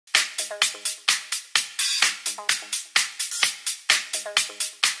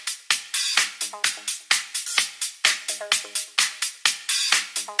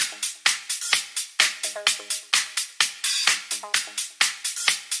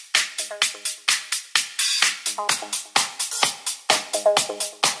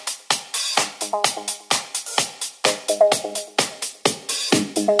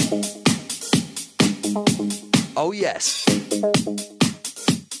Oh yes.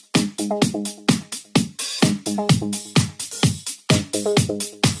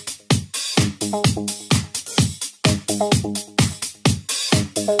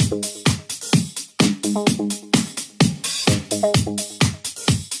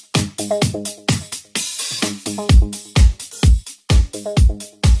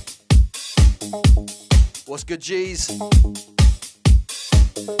 What's good, G's?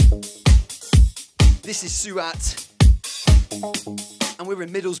 This is SUAT, and we're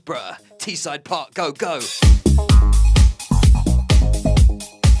in Middlesborough, Teeside Park. Go, go!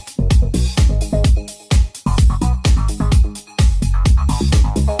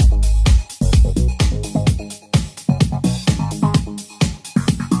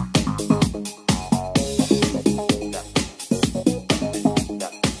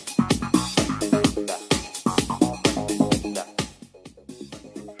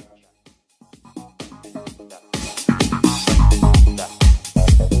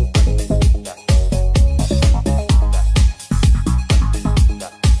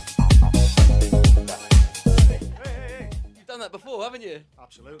 That before, haven't you?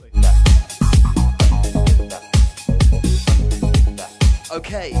 Absolutely.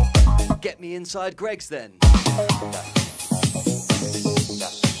 Okay, get me inside Greg's then.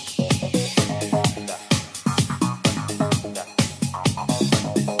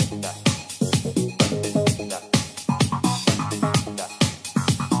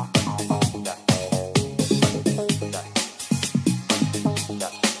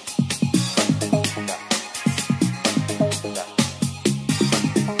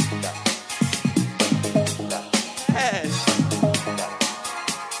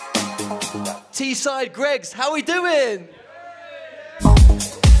 Teeside Greg's, how we doing?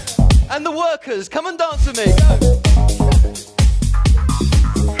 And the workers, come and dance with me. Go.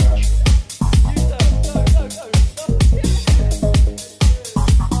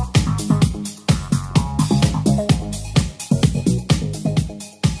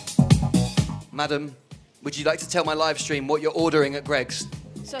 Madam, would you like to tell my live stream what you're ordering at Greg's?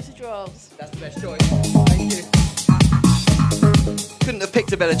 Sausage rolls. That's the best choice. Thank you. Couldn't have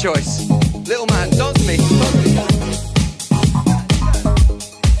picked a better choice. Little man, dance to me.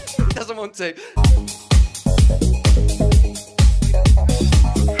 He doesn't want to.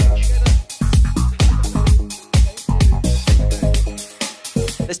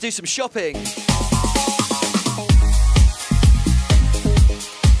 Let's do some shopping.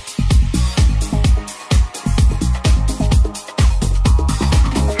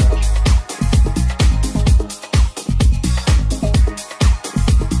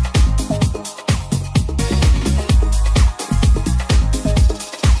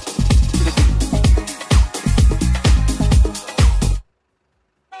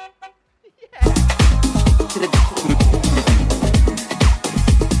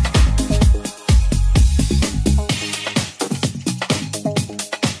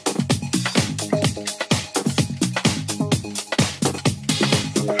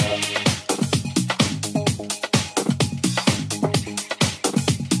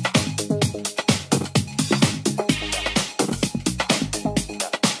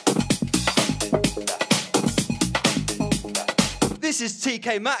 This is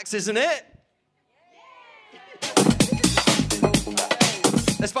TK Maxx, isn't it?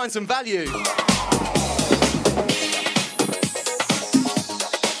 Let's find some value.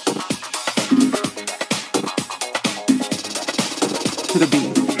 To the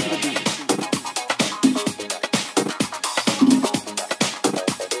beat.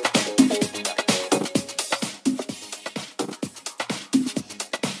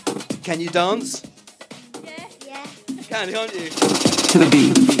 Can you dance? Yeah. Yeah. Can, can't you? To the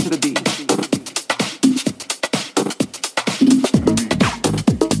beat. To the beat.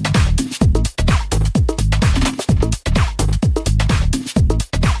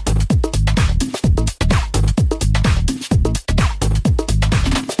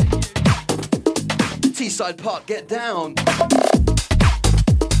 Teeside Park, get down.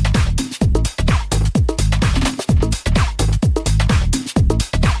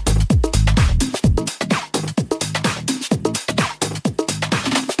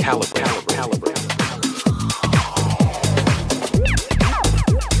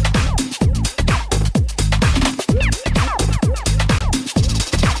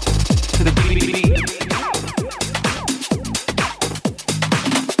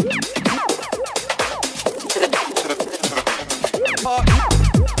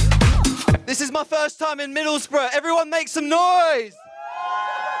 This is my first time in Middlesbrough. Everyone make some noise!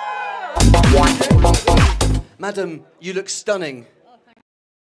 Madam, you look stunning.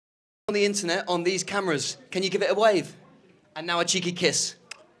 On the internet, on these cameras, can you give it a wave? And now a cheeky kiss.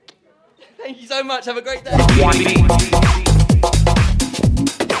 Thank you so much, have a great day.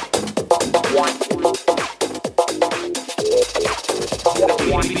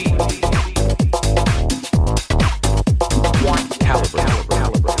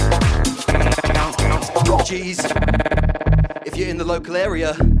 Jeez, if you're in the local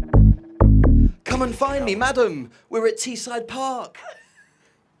area, come and find me, madam. We're at Teeside Park.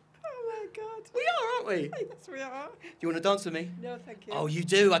 Oh my God. We are, aren't we? Yes, we are. Do you want to dance with me? No, thank you. Oh, you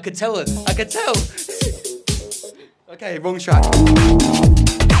do. I could tell her. I could tell. Okay, wrong track.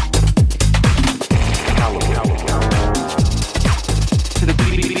 To the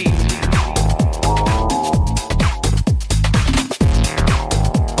beat.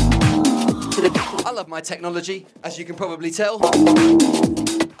 I love my technology, as you can probably tell.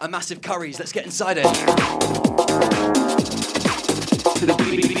 A massive curries. Let's get inside it. To the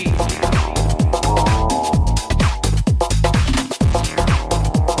beat.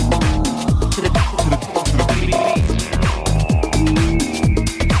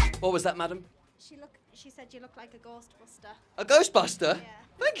 What was that, madam? She said you look like a ghostbuster. A ghostbuster? Yeah.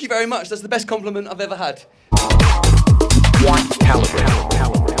 Thank you very much. That's the best compliment I've ever had.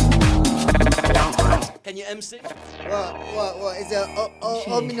 Can you MC? What? It's a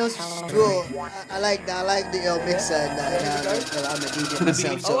ominous stroll. I like that. I like the mixer and that. I'm a DJ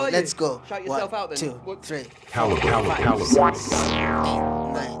myself, so let's go. Shout yourself 1, out then. 2, 3, Caliber. 5, 6, 7, 8,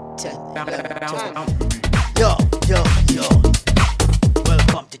 9, 10, 11, 12. Yo.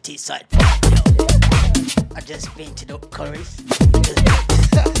 Welcome to Teeside Park, yo. I just been to the curries. Keep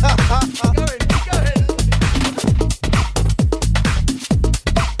going.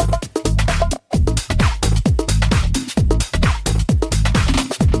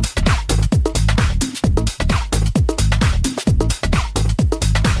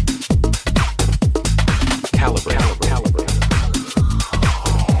 Caliber.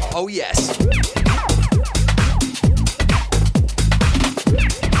 Oh, yes.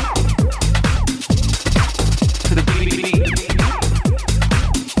 To the beat.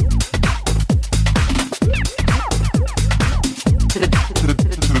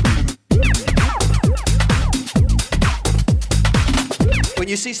 When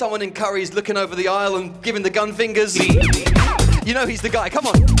you see someone in curries looking over the aisle and giving the gun fingers, you know he's the guy. Come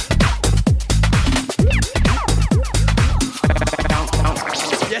on.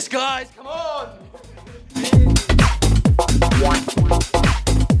 Yes, guys, come on.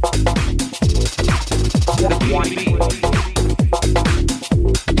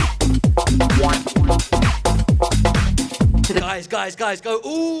 Guys, go.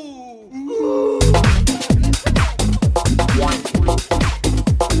 Ooh.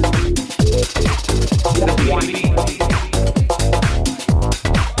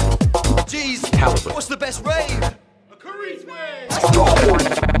 Jeez, what's the best rave? A curry's way.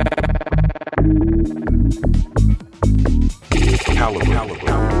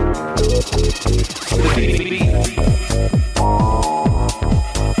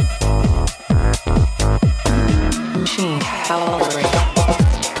 Machine calibrate.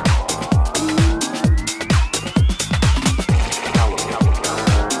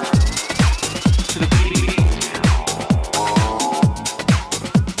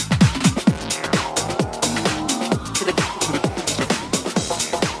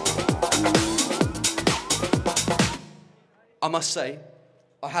 I must say,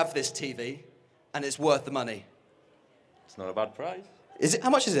 I have this TV, and it's worth the money. It's not a bad price. Is it? How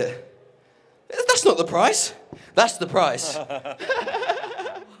much is it? That's not the price. That's the price. Are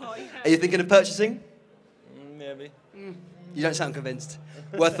you thinking of purchasing? Maybe. You don't sound convinced.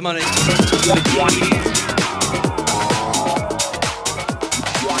 Worth the money.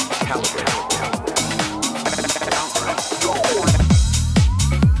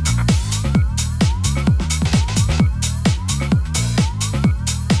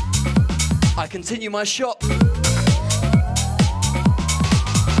 I continue my shop.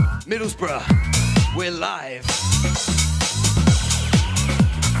 Middlesbrough, we're live.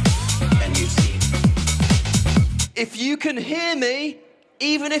 Can you see? If you can hear me,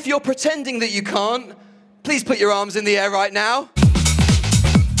 even if you're pretending that you can't, please put your arms in the air right now.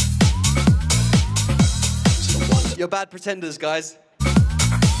 You're bad pretenders, guys.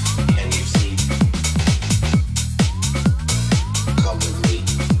 Can you see? Come with me.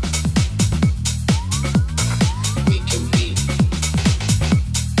 We can be to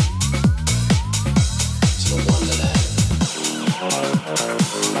the wonderland.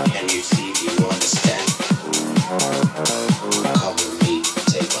 Can you see? Do you understand? Come with me,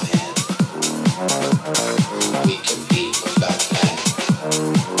 take my hand. We can be a black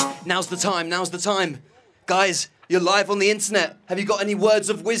man. Now's the time, now's the time. Guys, you're live on the internet. Have you got any words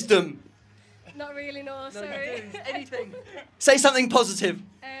of wisdom? Not really, no, sorry. Anything. Say something positive.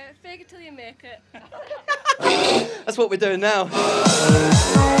 Fake it till you make it. That's what we're doing now.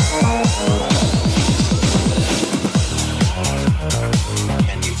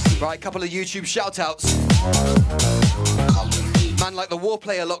 Right, couple of YouTube shout-outs. Man like the War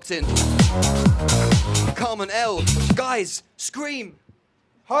Player locked in. Carmen L. Guys, scream.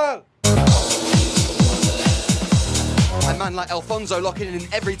 Hi. And man like Alfonso locking in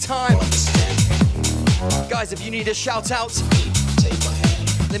every time. Guys, if you need a shout-out,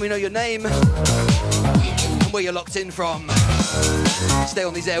 let me know your name and where you're locked in from. Stay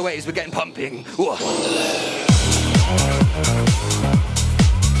on these airwaves, we're getting pumping. Ooh.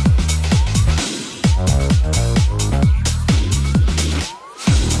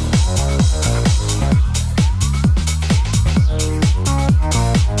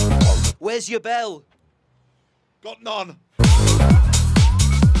 Where's your bell? Got none.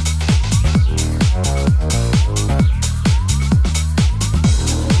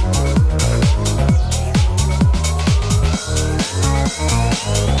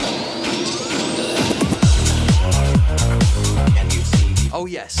 Oh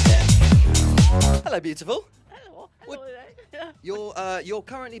yes. Hello, beautiful. Hello. What- Hello. You're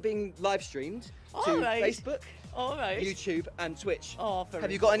currently being live streamed All to right. Facebook, All right. YouTube, and Twitch. Oh, very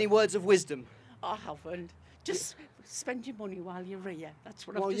Have you got any words of wisdom? I haven't. Just spend your money while you're here. That's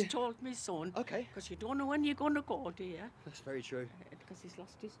what While I've just you- told my son. Okay. Because you don't know when you're going to go, do you? That's very true. Because he's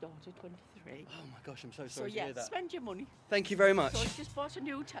lost his daughter, 23. Oh my gosh, I'm so So sorry to yeah, hear that. spend your money. Thank you very much. So I just bought a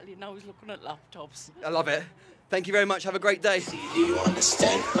new telly. Now he's looking at laptops. I love it. Thank you very much. Have a great day. Do you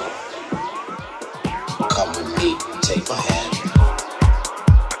understand? Come with me, take my hand.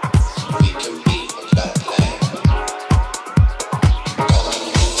 We can be a black man.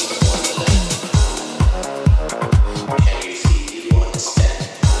 Can you see? Do you understand?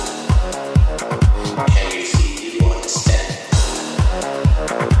 Can you see? Do you understand?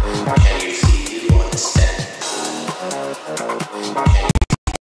 Can you see? Do you understand? Can you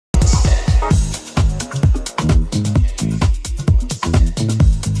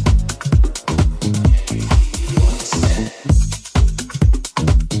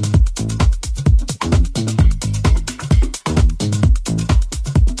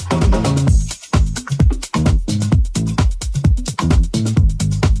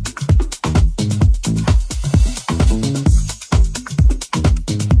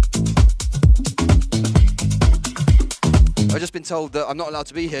I've just been told that I'm not allowed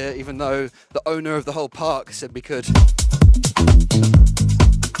to be here, even though the owner of the whole park said we could.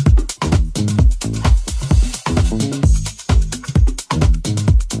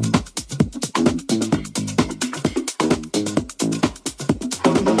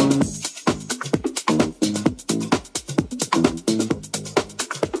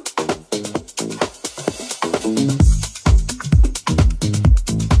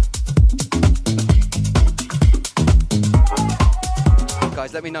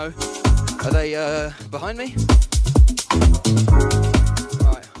 Guys, let me know. Are they behind me?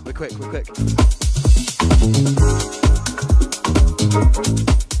 Alright, we're quick, we're quick.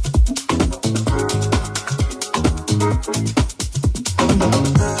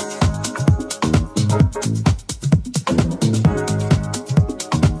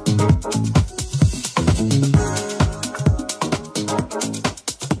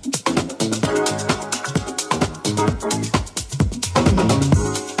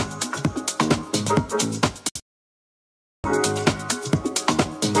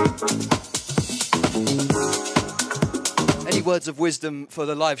 Any words of wisdom for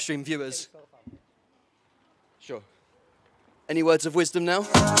the live stream viewers? Sure. Any words of wisdom now?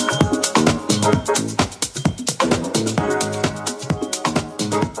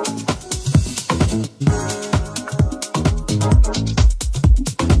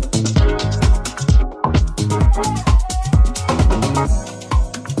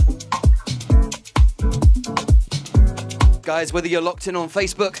 Guys, whether you're locked in on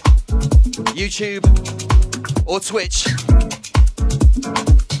Facebook, YouTube, or Twitch,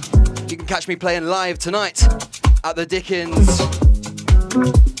 you can catch me playing live tonight at the Dickens.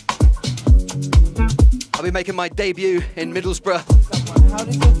 I'll be making my debut in Middlesbrough. How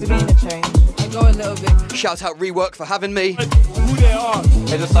does your demeanour change? I go a little bit. Shout out Rework for having me. Who they are?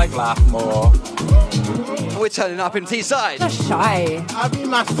 They just like laugh more. And we're turning up in Teeside. Just shy. I be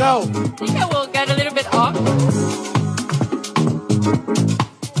myself. I think I will get a little bit awkward.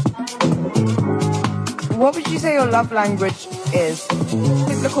 What would you say your love language is?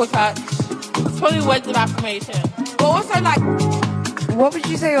 Physical touch. It's probably words of affirmation. But also like... What would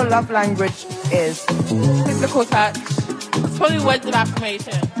you say your love language is? Physical touch. It's probably words of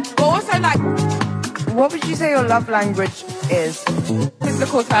affirmation. But also like... What would you say your love language is?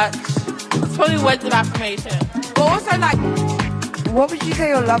 Physical touch. It's probably words of affirmation. But also like... What would you say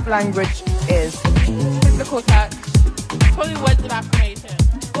your love language is? Physical touch. It's probably words of affirmation.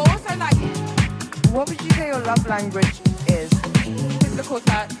 But also like... What would you say your love language is? Physical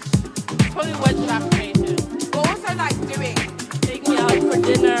touch. It's probably words of affirmation. But also like doing. Take me out for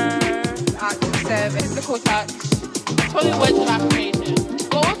dinner. Act of service. Physical touch. It's probably words of affirmation.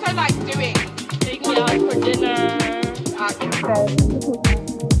 But also like doing. Take me out for dinner. Act of service.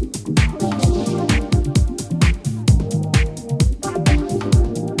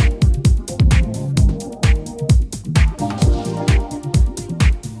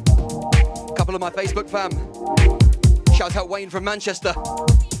 Couple of my Facebook fam. Shout out Wayne from Manchester.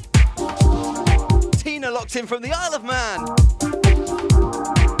 Tina locked in from the Isle of Man.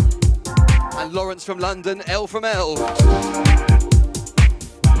 And Lawrence from London, L from L.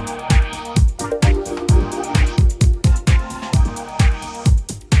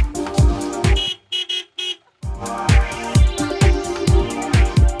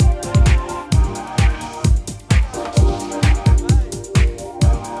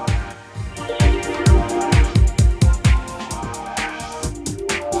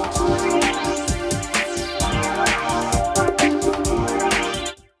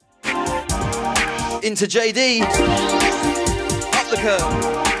 Into JD, up the curve.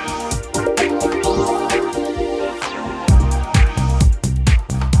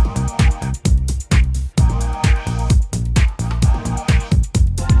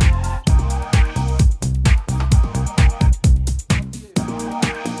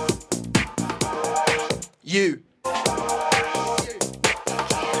 You.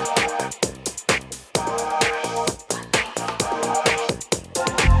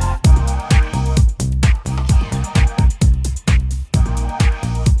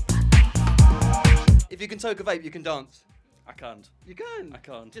 If you can toke a vape, you can dance. I can't. You can. I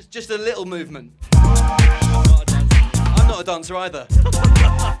can't. Just a little movement. I'm not a dancer either.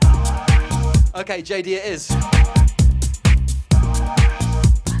 Okay, JD it is.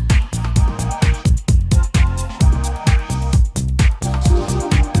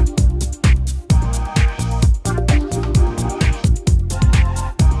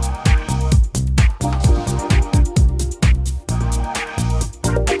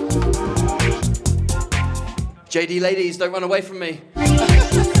 JD ladies, don't run away from me.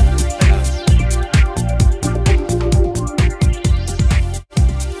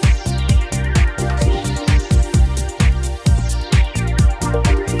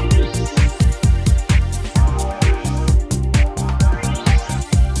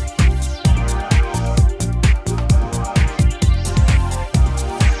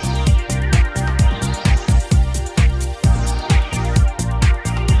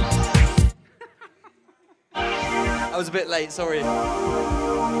 I was a bit late, sorry.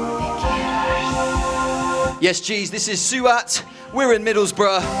 Yes, geez, this is SUAT. We're in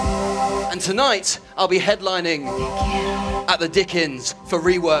Middlesbrough. And tonight, I'll be headlining at the Dickens for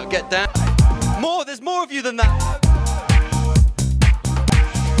rework. Get that? More, there's more of you than that.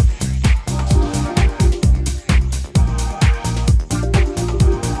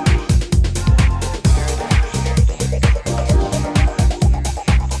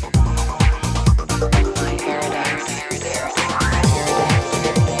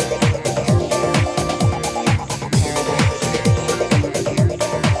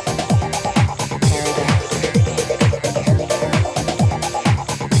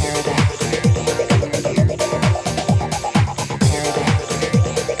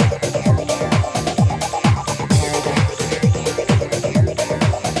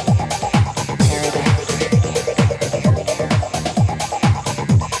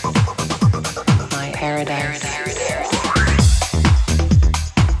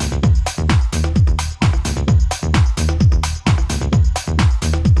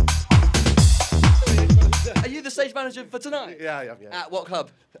 Manager for tonight? Yeah, I am, yeah. At what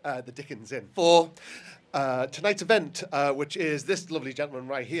club? The Dickens Inn. For? Tonight's event, which is this lovely gentleman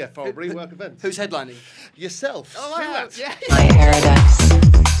right here for a rework event. Who's headlining? Yourself. Oh, wow. Yeah. My paradise,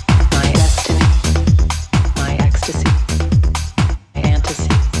 my destiny, my ecstasy, my fantasy,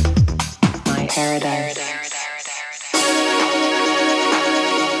 my paradise.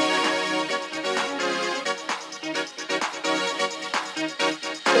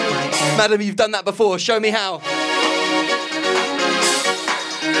 Madam, you've done that before. Show me how.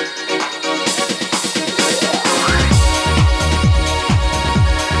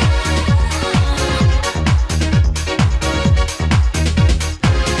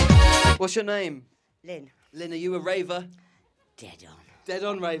 What's your name? Lynn. Lynn, are you a raver? Dead on. Dead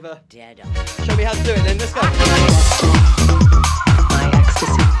on raver. Dead on. Show me how to do it, Lynn. Let's go. My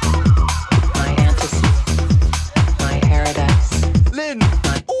ecstasy, my fantasy, my paradise. Lynn.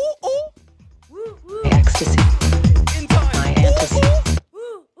 My ecstasy, In time. my fantasy,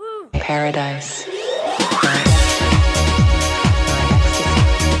 paradise. My ecstasy,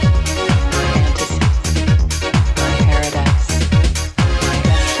 my fantasy, my paradise.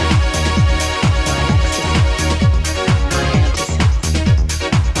 My ecstasy,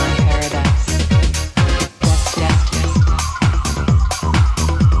 my paradise. Yes, yes, yes.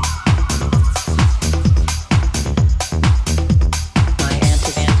 My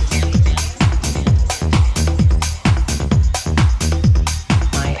fantasy,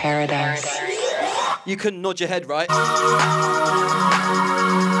 my paradise. You couldn't nod your head, right?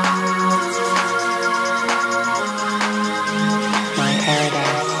 My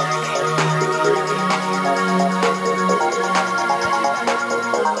paradise.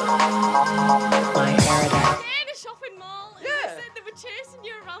 My paradise. In a shopping mall, and Yeah. they said they were chasing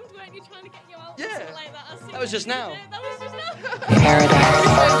you around, weren't you, trying to get you out? Yeah. Or something like that. I seen That was just you now. did. That was just now.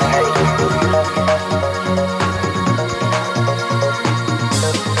 Paradise.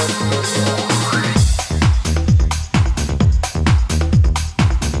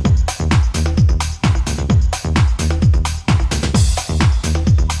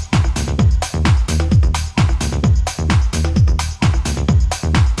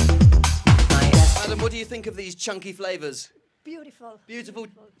 Madam, what do you think of these chunky flavours? Beautiful. Beautiful,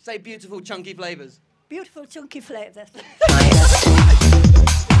 say beautiful chunky flavours. Beautiful chunky flavours. My destiny.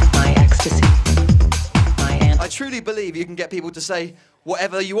 My ecstasy. My I fantasy. truly believe you can get people to say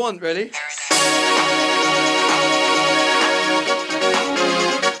whatever you want, really.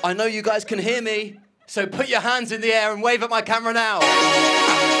 I know you guys can hear me, so put your hands in the air and wave at my camera now.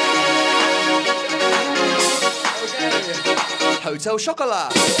 Okay. Hotel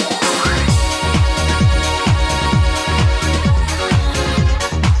Chocolat.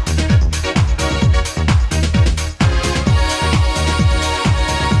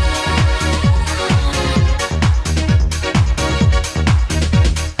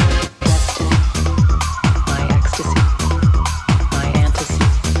 My ecstasy. My fantasy.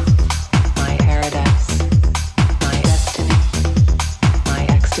 My paradise. My destiny. My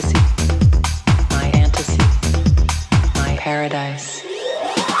ecstasy. My fantasy. My paradise. My destiny.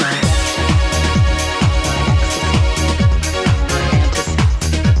 My ecstasy.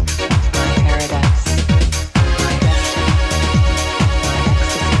 My fantasy. My paradise. My destiny.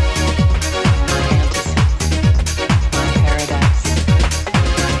 My ecstasy. My fantasy.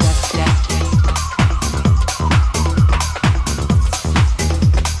 My paradise.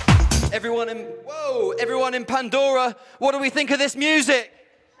 Everyone in Pandora, what do we think of this music?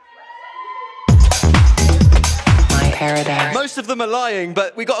 My paradise. Most of them are lying,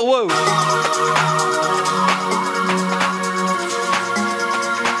 but we got a whoa.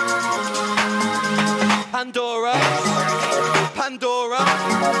 Pandora. Pandora.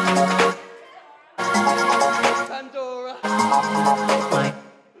 Pandora. My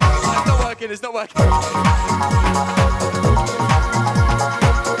It's not working, it's not working.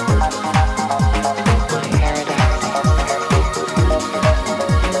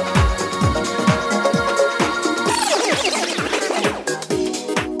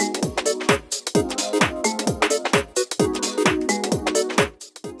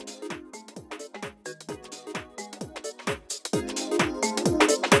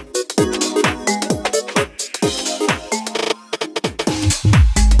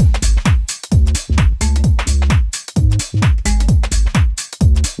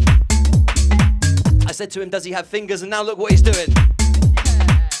 I said to him, does he have fingers? And now look what he's doing.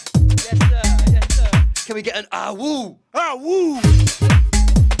 Yeah. Yes, sir. Yes, sir. Can we get an ah woo? Ah woo!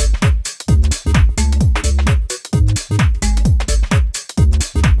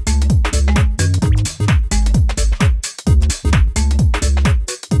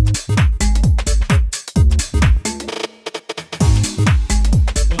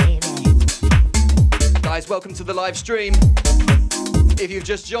 Guys, welcome to the live stream. If you've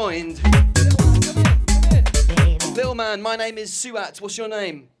just joined. Little man, my name is SUAT. What's your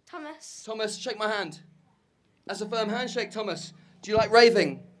name? Thomas. Thomas, shake my hand. That's a firm handshake, Thomas. Do you like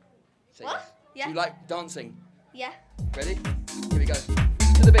raving? Say What? yes. Yeah. Do you like dancing? Yeah. Ready? Here we go.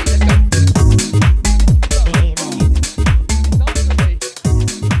 To the beat, let's go. Dance with me.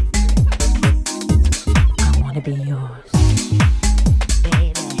 I want to be yours.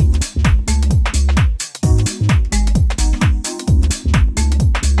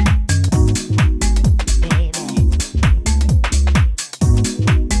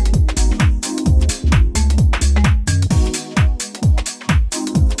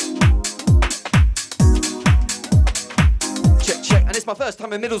 It's my first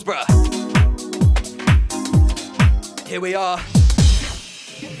time in Middlesbrough. Here we are.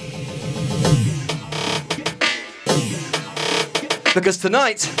 Because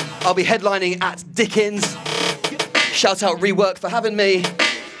tonight, I'll be headlining at Dickens. Shout out Rework for having me.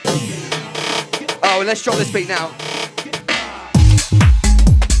 Oh, and let's drop this beat now.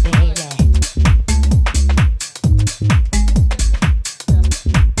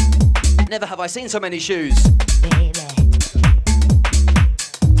 Never have I seen so many shoes.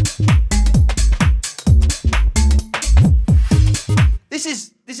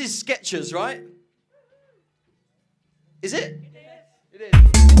 This is Skechers, right? Is it? It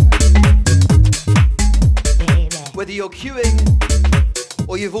is. Whether you're queuing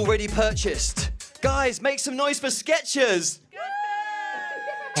or you've already purchased, guys, make some noise for Skechers.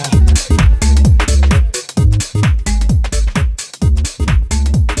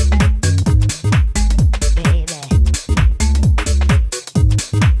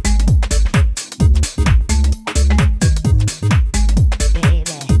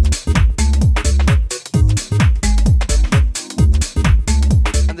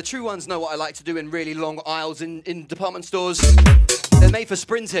 True ones know what I like to do in really long aisles in department stores. They're made for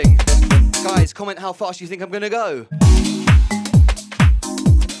sprinting. Guys, comment how fast you think I'm gonna go.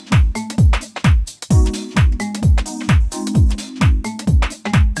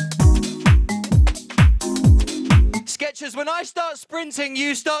 Skechers, when I start sprinting,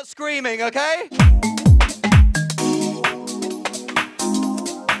 you start screaming, okay?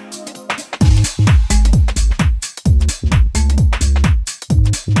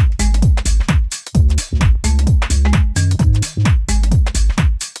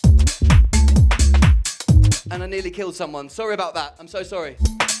 And I nearly killed someone. Sorry about that. I'm so sorry.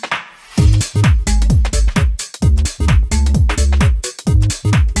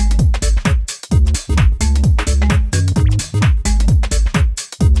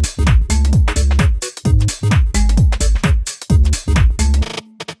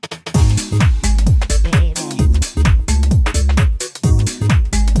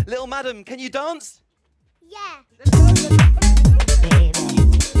 Little madam, can you dance? Yeah.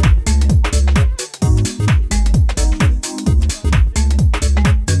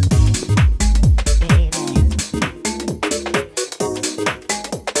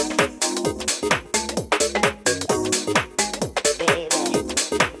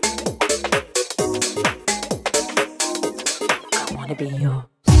 Be yours.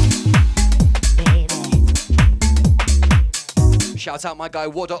 Shout out my guy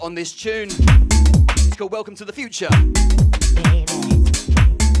Wadder on this tune. It's called Welcome to the Future.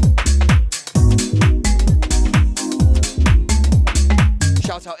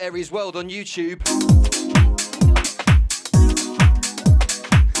 Shout out Aries World on YouTube.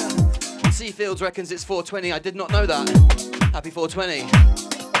 Seafields reckons it's 420. I did not know that. Happy 420.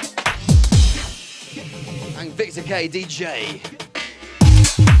 And Victor K, DJ.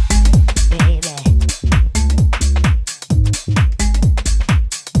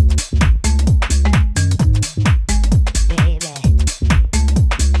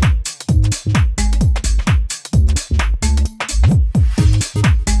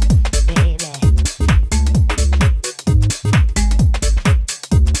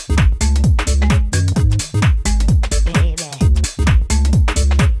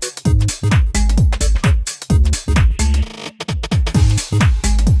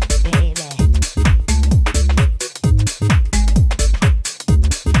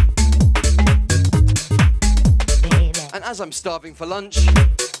 As I'm starving for lunch,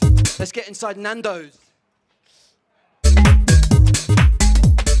 let's get inside Nando's.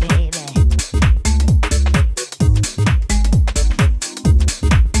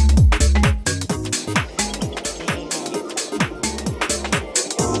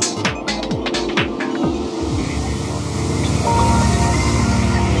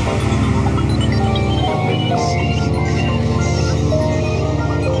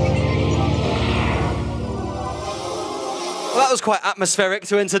 Well, that was quite atmospheric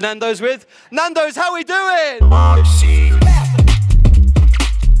to enter Nando's with. Nando's, how we doing?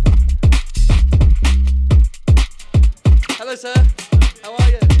 Hello, sir. How are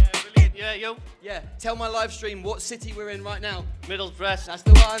you? Yeah, brilliant. Yeah, yo. Yeah, tell my live stream what city we're in right now. Middlesbrough. That's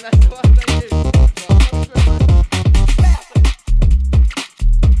the one, that's the one, thank you.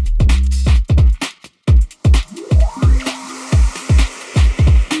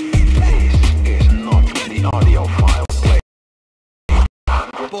 Audio file play.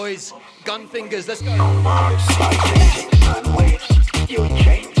 Boys, gun fingers, let's go. You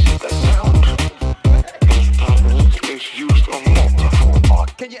change the sound. This technique is used in multiple.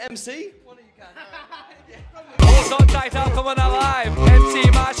 Can you MC? One of you can. Hold on tight, I'll come on alive.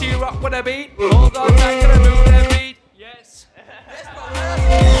 MC Marshy rock with a beat. Hold on tight, gonna move the beat. Yes.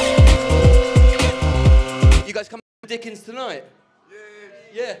 You guys come to Dickens tonight?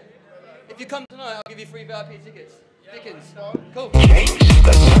 Yeah. If you come tonight, I'll give you free VIP tickets. Dickens. Cool. Change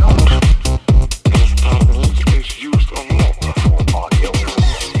the sound. This technique is used on microphone audio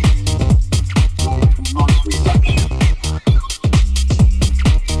processing. Noise reduction.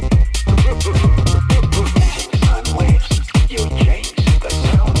 Sine waves. You change the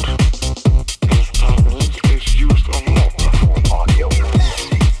sound. This technique is used on microphone audio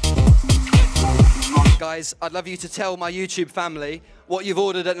processing. Guys, I'd love you to tell my YouTube family what you've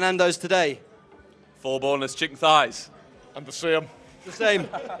ordered at Nando's today. 4 boneless chicken thighs. And the same. The same.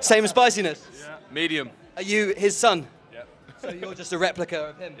 Same spiciness? Yeah. Medium. Are you his son? Yeah. So you're just a replica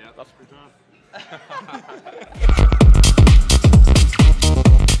of him? Yeah, that's pretty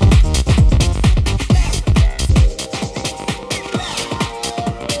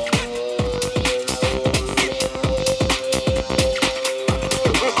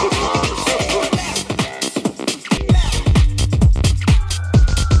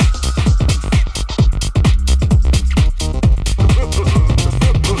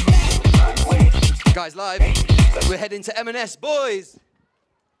Guys, live. We're heading to M&S, boys.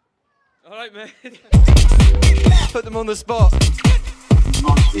 All right, mate. Put them on the spot.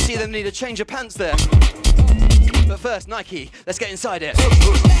 You see them need a change of pants there. But first, Nike, let's get inside it.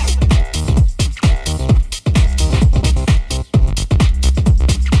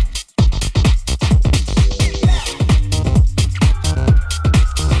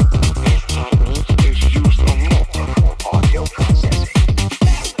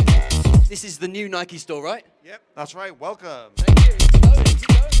 This is the new Nike store, right? Yep, that's right. Welcome. Thank you.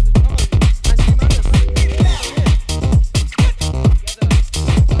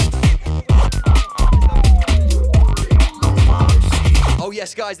 Oh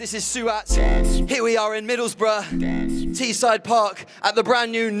yes, guys, this is SUAT. Here we are in Middlesborough, Teeside Park, at the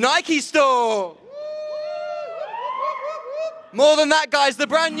brand new Nike store. More than that, guys, the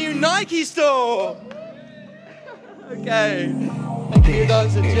brand new Nike store. Okay. Thank you,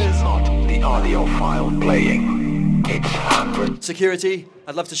 guys, and cheers. Not the audio file playing. It's 100. Security,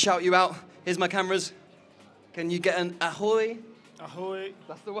 I'd love to shout you out. Here's my cameras. Can you get an ahoy? Ahoy.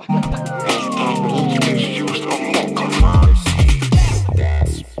 That's the one. This technique is used on microphones.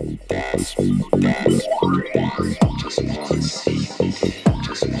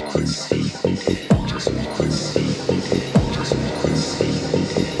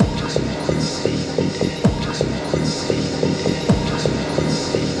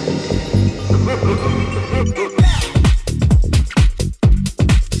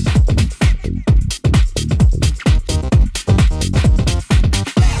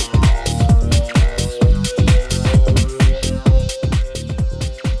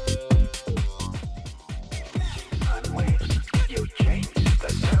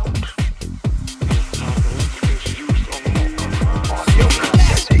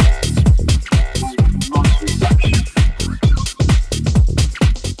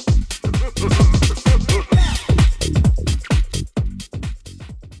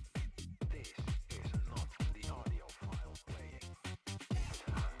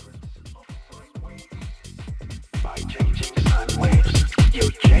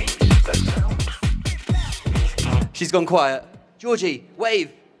 She's gone quiet. Georgie,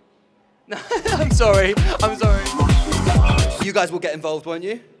 wave. No, I'm sorry. I'm sorry. You guys will get involved, won't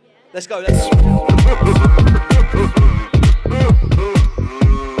you? Let's go. Let's go.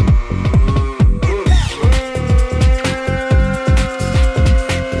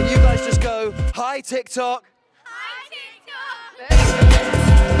 Can you guys just go, hi TikTok. Hi,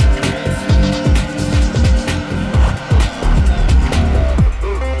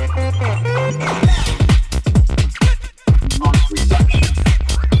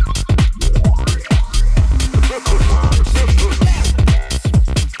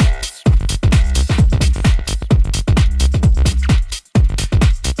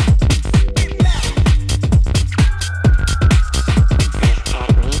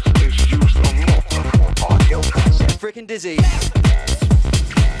 Freaking dizzy.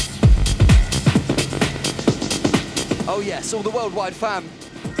 Oh yes, all the worldwide fam.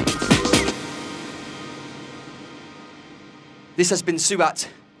 This has been SUAT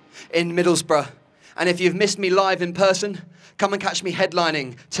in Middlesbrough. And if you've missed me live in person, come and catch me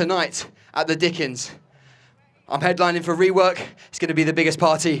headlining tonight at the Dickens. I'm headlining for Rework. It's going to be the biggest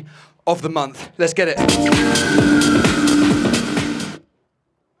party of the month. Let's get it.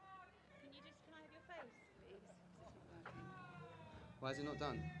 Why is it not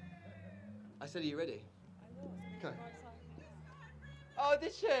done? I said, are you ready? Okay. Oh,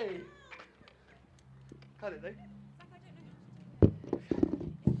 did she? Cut it, though.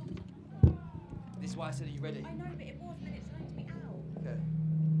 This is why I said, are you ready? I know, but it was, but it's going to be out. Okay.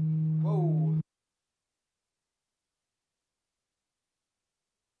 Whoa.